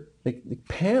scared, they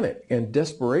panic and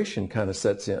desperation kind of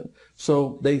sets in.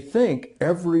 So they think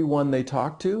everyone they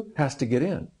talk to has to get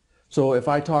in. So if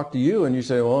I talk to you and you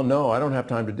say, well, no, I don't have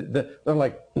time to do that, they're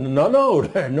like, no,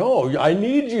 I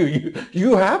need you.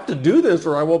 You have to do this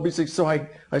or I won't be successful. So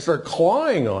I start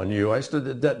clawing on you. I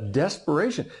start that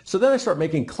desperation. So then I start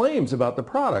making claims about the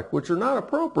product, which are not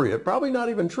appropriate, probably not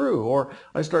even true. Or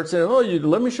I start saying, oh,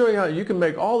 let me show you how you can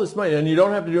make all this money and you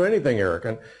don't have to do anything,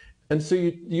 Eric. And so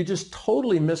you just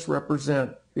totally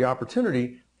misrepresent the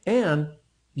opportunity, and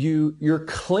you're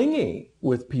clingy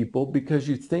with people because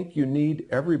you think you need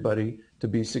everybody to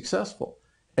be successful,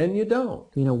 and you don't.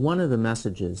 You know, one of the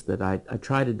messages that I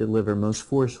try to deliver most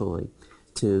forcefully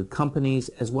to companies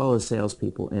as well as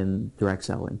salespeople in direct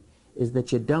selling is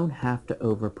that you don't have to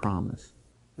overpromise.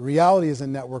 The reality is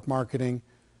in network marketing,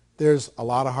 there's a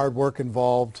lot of hard work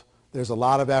involved. There's a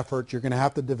lot of effort. You're going to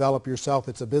have to develop yourself.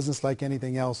 It's a business like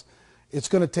anything else. It's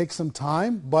going to take some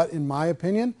time, but in my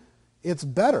opinion, it's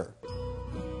better.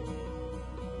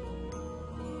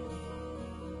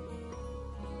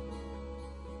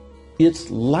 It's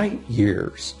light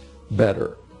years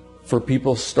better for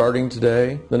people starting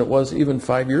today than it was even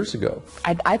 5 years ago.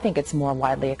 I think it's more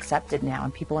widely accepted now,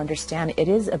 and people understand it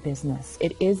is a business.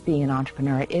 It is being an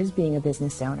entrepreneur. It is being a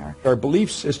business owner. Our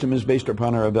belief system is based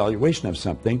upon our evaluation of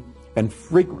something. And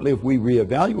frequently, if we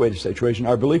reevaluate a situation,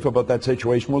 our belief about that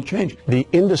situation will change. The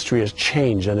industry has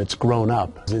changed and it's grown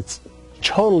up. It's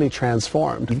totally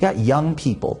transformed. You've got young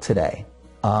people today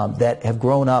that have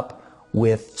grown up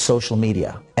with social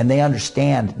media, and they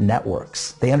understand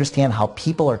networks. They understand how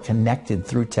people are connected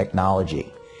through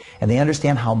technology, and they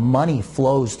understand how money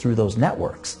flows through those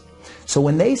networks. So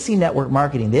when they see network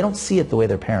marketing, they don't see it the way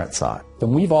their parents saw it.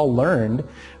 And we've all learned,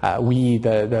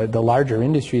 the larger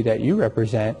industry that you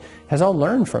represent, has all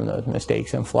learned from those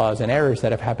mistakes and flaws and errors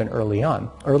that have happened early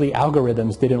on. Early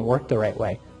algorithms didn't work the right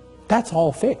way. That's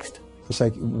all fixed. It's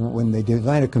like when they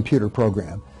design a computer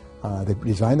program, they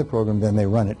design the program, then they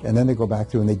run it, and then they go back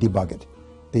through and they debug it.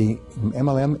 The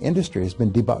MLM industry has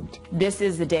been debugged. This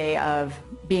is the day of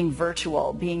being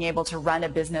virtual, being able to run a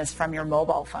business from your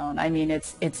mobile phone. I mean,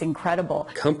 it's incredible.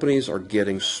 Companies are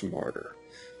getting smarter.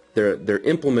 They're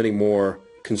implementing more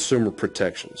consumer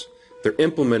protections. They're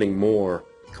implementing more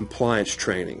compliance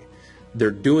training. They're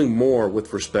doing more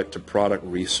with respect to product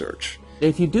research.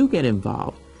 If you do get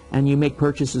involved and you make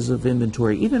purchases of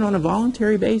inventory, even on a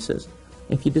voluntary basis,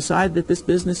 if you decide that this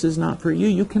business is not for you,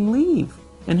 you can leave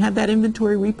and have that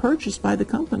inventory repurchased by the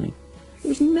company.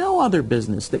 There's no other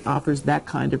business that offers that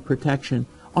kind of protection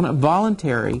on a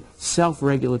voluntary,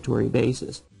 self-regulatory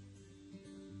basis.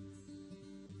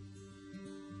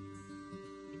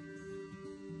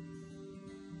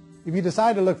 If you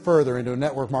decide to look further into a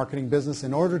network marketing business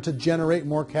in order to generate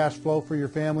more cash flow for your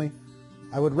family,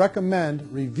 I would recommend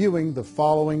reviewing the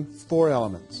following 4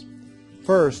 elements.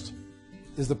 First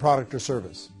is the product or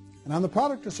service. And on the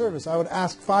product or service, I would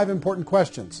ask 5 important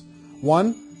questions.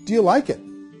 1, do you like it?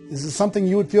 Is it something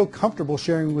you would feel comfortable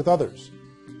sharing with others?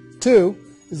 2,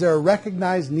 is there a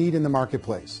recognized need in the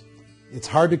marketplace? It's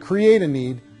hard to create a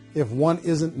need if one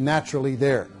isn't naturally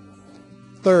there.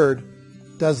 3rd,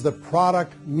 does the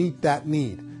product meet that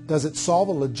need? Does it solve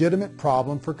a legitimate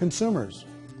problem for consumers?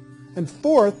 And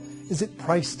 4th, is it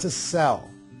priced to sell?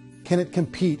 Can it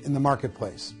compete in the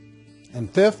marketplace?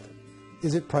 And fifth,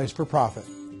 is it priced for profit?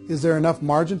 Is there enough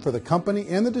margin for the company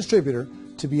and the distributor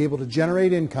to be able to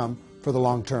generate income for the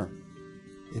long term?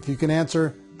 If you can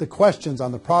answer the questions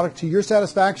on the product to your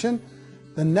satisfaction,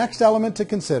 the next element to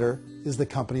consider is the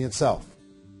company itself.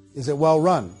 Is it well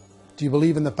run? Do you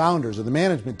believe in the founders or the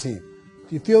management team?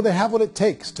 Do you feel they have what it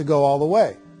takes to go all the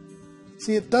way?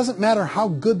 See, it doesn't matter how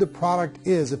good the product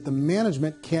is if the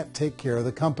management can't take care of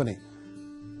the company.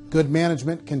 Good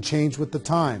management can change with the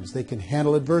times. They can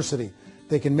handle adversity.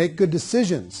 They can make good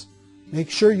decisions.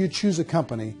 Make sure you choose a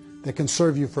company that can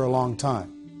serve you for a long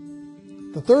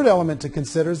time. The third element to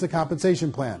consider is the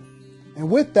compensation plan. And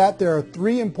with that, there are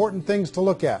three important things to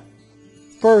look at.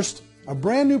 First, a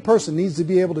brand new person needs to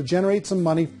be able to generate some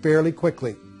money fairly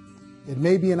quickly. It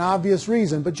may be an obvious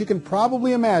reason, but you can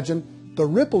probably imagine the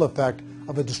ripple effect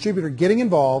of a distributor getting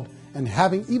involved and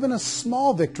having even a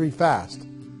small victory fast.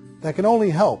 That can only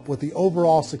help with the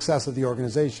overall success of the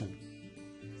organization.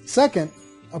 Second,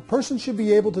 a person should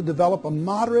be able to develop a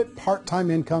moderate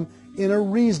part-time income in a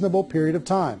reasonable period of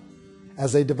time.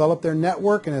 As they develop their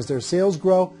network and as their sales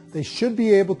grow, they should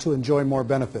be able to enjoy more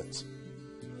benefits.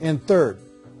 And third,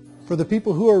 for the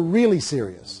people who are really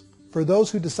serious, for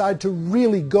those who decide to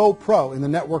really go pro in the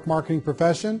network marketing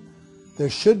profession, there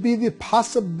should be the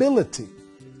possibility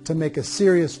to make a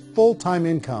serious full-time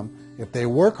income if they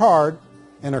work hard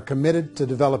and are committed to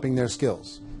developing their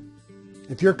skills.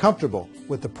 If you're comfortable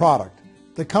with the product,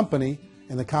 the company,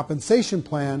 and the compensation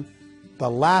plan, the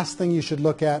last thing you should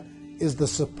look at is the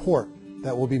support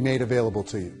that will be made available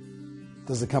to you.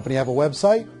 Does the company have a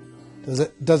website?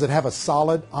 Does it have a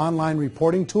solid online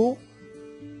reporting tool?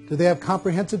 Do they have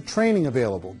comprehensive training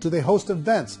available? Do they host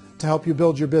events to help you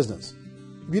build your business?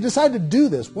 If you decide to do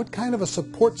this, what kind of a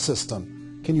support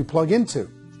system can you plug into?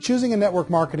 Choosing a network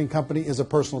marketing company is a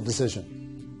personal decision.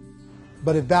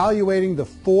 But evaluating the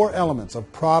four elements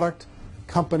of product,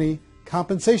 company,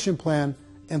 compensation plan,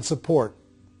 and support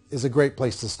is a great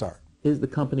place to start. Is the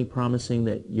company promising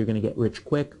that you're going to get rich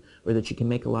quick or that you can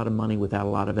make a lot of money without a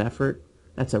lot of effort?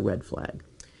 That's a red flag.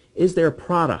 Is there a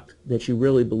product that you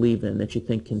really believe in that you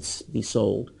think can be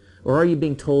sold? Or are you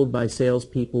being told by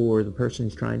salespeople or the person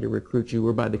who's trying to recruit you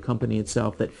or by the company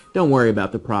itself that don't worry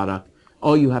about the product,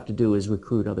 all you have to do is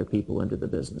recruit other people into the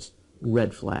business?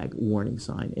 Red flag, warning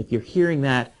sign. If you're hearing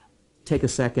that, take a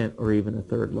second or even a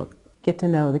third look. Get to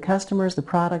know the customers, the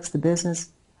products, the business,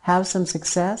 have some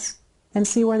success, and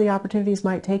see where the opportunities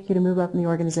might take you to move up in the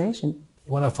organization.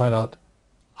 You want to find out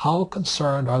how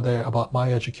concerned are they about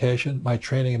my education, my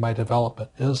training, and my development?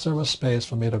 Is there a space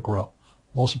for me to grow?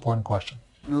 Most important question.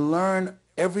 Learn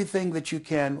everything that you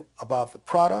can about the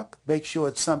product. Make sure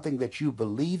it's something that you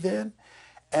believe in,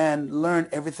 and learn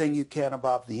everything you can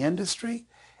about the industry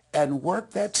and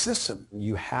work that system.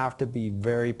 You have to be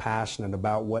very passionate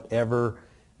about whatever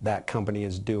that company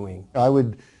is doing. I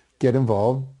would get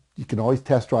involved. You can always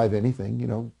test drive anything, you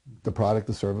know, the product,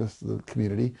 the service, the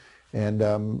community, and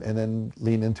then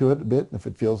lean into it a bit. If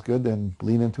it feels good, then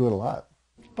lean into it a lot.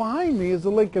 Behind me is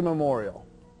the Lincoln Memorial.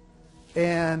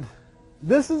 And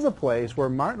this is a place where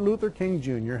Martin Luther King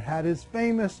Jr. had his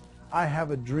famous "I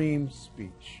Have a Dream"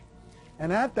 speech.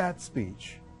 And at that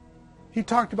speech, he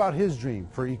talked about his dream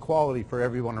for equality for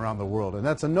everyone around the world, and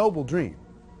that's a noble dream.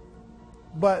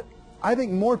 But I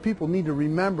think more people need to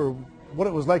remember what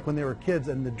it was like when they were kids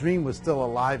and the dream was still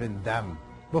alive in them,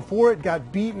 before it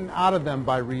got beaten out of them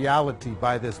by reality,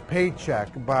 by this paycheck,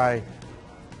 by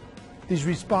these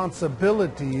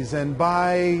responsibilities, and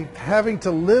by having to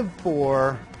live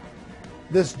for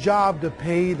this job to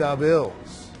pay the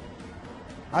bills.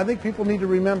 I think people need to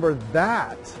remember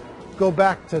that, go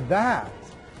back to that.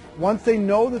 Once they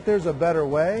know that there's a better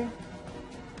way,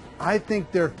 I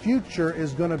think their future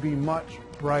is going to be much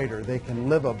brighter. They can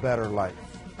live a better life.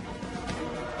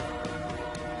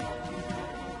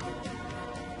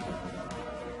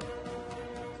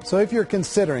 So if you're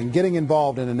considering getting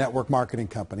involved in a network marketing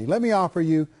company, let me offer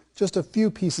you just a few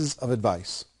pieces of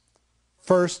advice.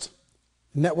 First,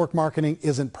 network marketing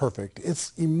isn't perfect.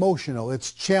 It's emotional.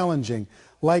 It's challenging.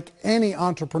 Like any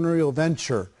entrepreneurial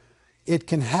venture, it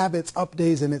can have its up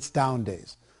days and its down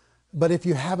days. But if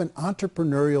you have an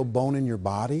entrepreneurial bone in your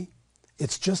body,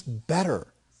 it's just better.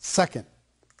 Second,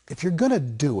 if you're going to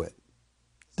do it,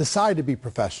 decide to be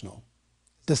professional.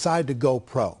 Decide to go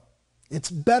pro. It's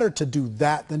better to do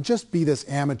that than just be this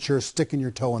amateur sticking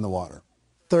your toe in the water.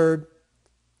 Third,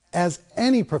 as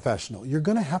any professional, you're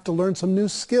going to have to learn some new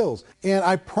skills. And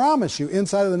I promise you,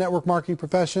 inside of the network marketing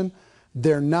profession,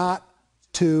 they're not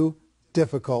too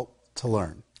difficult to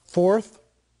learn. Fourth,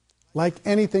 like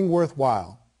anything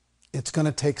worthwhile, it's going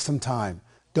to take some time.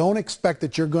 Don't expect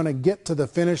that you're going to get to the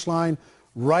finish line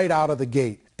right out of the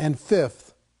gate. And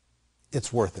fifth,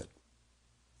 it's worth it.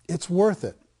 It's worth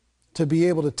it to be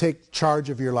able to take charge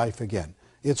of your life again.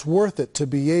 It's worth it to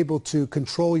be able to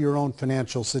control your own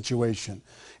financial situation.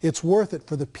 It's worth it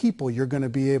for the people you're going to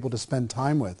be able to spend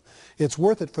time with. It's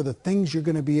worth it for the things you're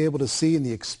going to be able to see and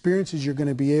the experiences you're going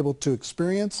to be able to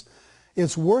experience.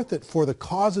 It's worth it for the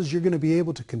causes you're going to be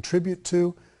able to contribute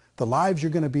to, the lives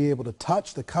you're going to be able to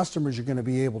touch, the customers you're going to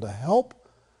be able to help,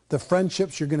 the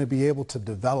friendships you're going to be able to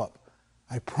develop.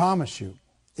 I promise you,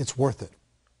 it's worth it.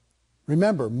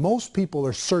 Remember, most people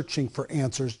are searching for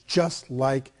answers just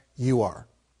like you are.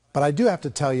 But I do have to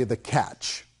tell you the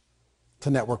catch to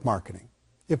network marketing.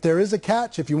 If there is a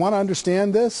catch, if you want to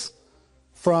understand this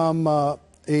from an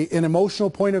emotional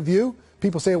point of view,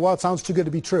 people say, well, it sounds too good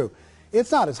to be true.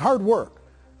 It's not. It's hard work.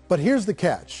 But here's the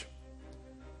catch.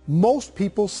 Most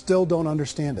people still don't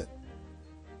understand it.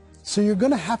 So you're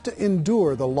going to have to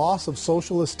endure the loss of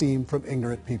social esteem from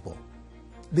ignorant people.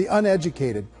 The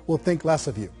uneducated will think less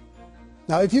of you.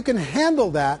 Now, if you can handle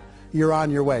that, you're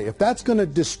on your way. If that's going to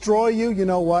destroy you, you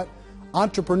know what?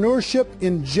 Entrepreneurship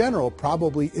in general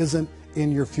probably isn't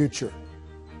in your future.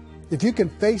 If you can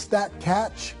face that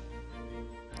catch,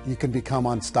 you can become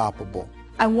unstoppable.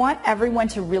 I want everyone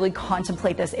to really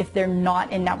contemplate this if they're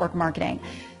not in network marketing.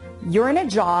 You're in a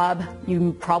job,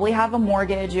 you probably have a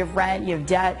mortgage, you have rent, you have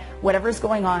debt, whatever's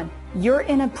going on. You're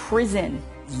in a prison.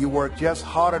 You work just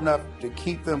hard enough to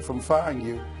keep them from firing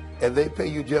you, and they pay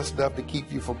you just enough to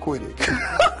keep you from quitting.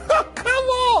 Come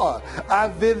on!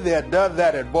 I've been there, done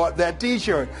that, and bought that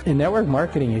t-shirt. In network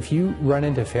marketing, if you run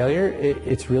into failure,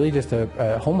 it's really just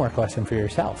a homework lesson for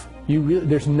yourself.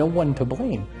 There's no one to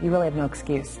blame. You really have no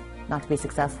excuse not to be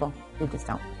successful. You just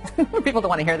don't. People don't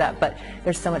want to hear that, but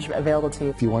there's so much available to you.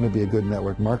 If you want to be a good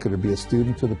network marketer, be a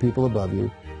student to the people above you,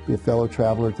 be a fellow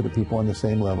traveler to the people on the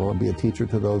same level, and be a teacher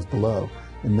to those below,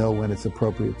 and know when it's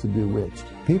appropriate to do which.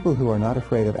 People who are not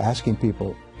afraid of asking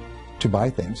people to buy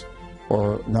things,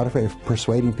 or not afraid of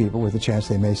persuading people with a chance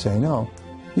they may say no,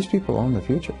 these people own the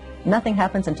future. Nothing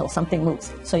happens until something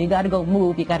moves. So you got to go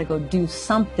move, you got to go do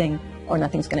something, or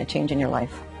nothing's going to change in your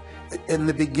life. In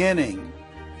the beginning,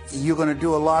 you're going to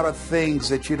do a lot of things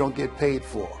that you don't get paid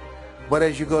for. But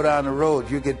as you go down the road,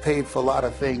 you get paid for a lot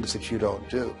of things that you don't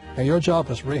do. And your job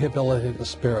is rehabilitate the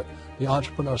spirit, the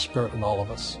entrepreneur spirit in all of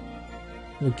us.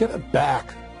 You get it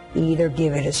back. Either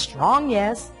give it a strong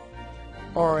yes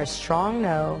or a strong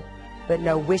no, but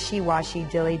no wishy-washy,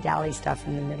 dilly-dally stuff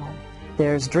in the middle.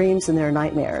 There's dreams and there are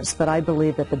nightmares, but I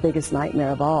believe that the biggest nightmare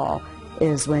of all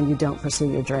is when you don't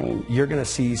pursue your dream. You're going to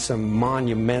see some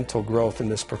monumental growth in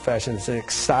this profession. It's an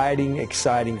exciting,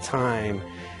 exciting time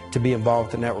to be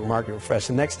involved in the network marketing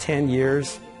profession. The next 10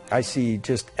 years, I see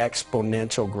just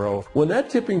exponential growth. When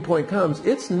that tipping point comes,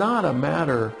 it's not a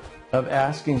matter of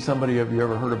asking somebody, have you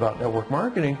ever heard about network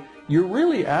marketing? You're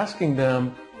really asking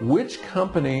them, which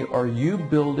company are you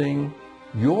building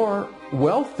your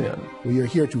wealth in? We are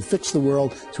here to fix the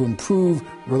world, to improve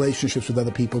relationships with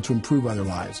other people, to improve other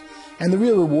lives. And the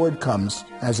real reward comes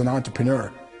as an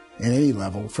entrepreneur at any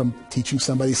level from teaching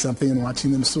somebody something and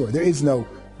watching them soar. There is no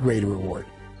greater reward.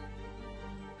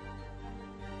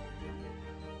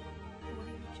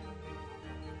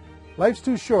 Life's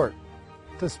too short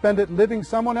to spend it living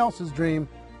someone else's dream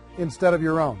instead of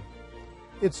your own.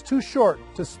 It's too short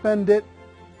to spend it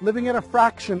living at a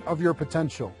fraction of your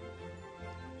potential.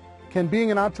 Can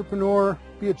being an entrepreneur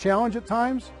be a challenge at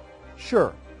times?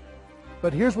 Sure.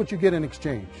 But here's what you get in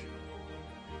exchange.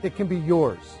 It can be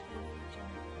yours.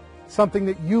 Something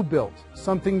that you built,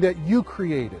 something that you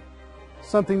created,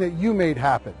 something that you made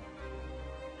happen.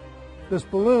 This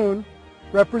balloon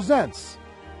represents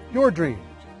your dream.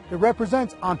 It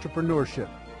represents entrepreneurship.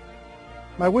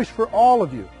 My wish for all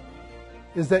of you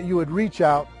is that you would reach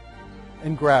out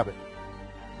and grab it.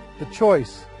 The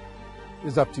choice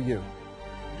is up to you.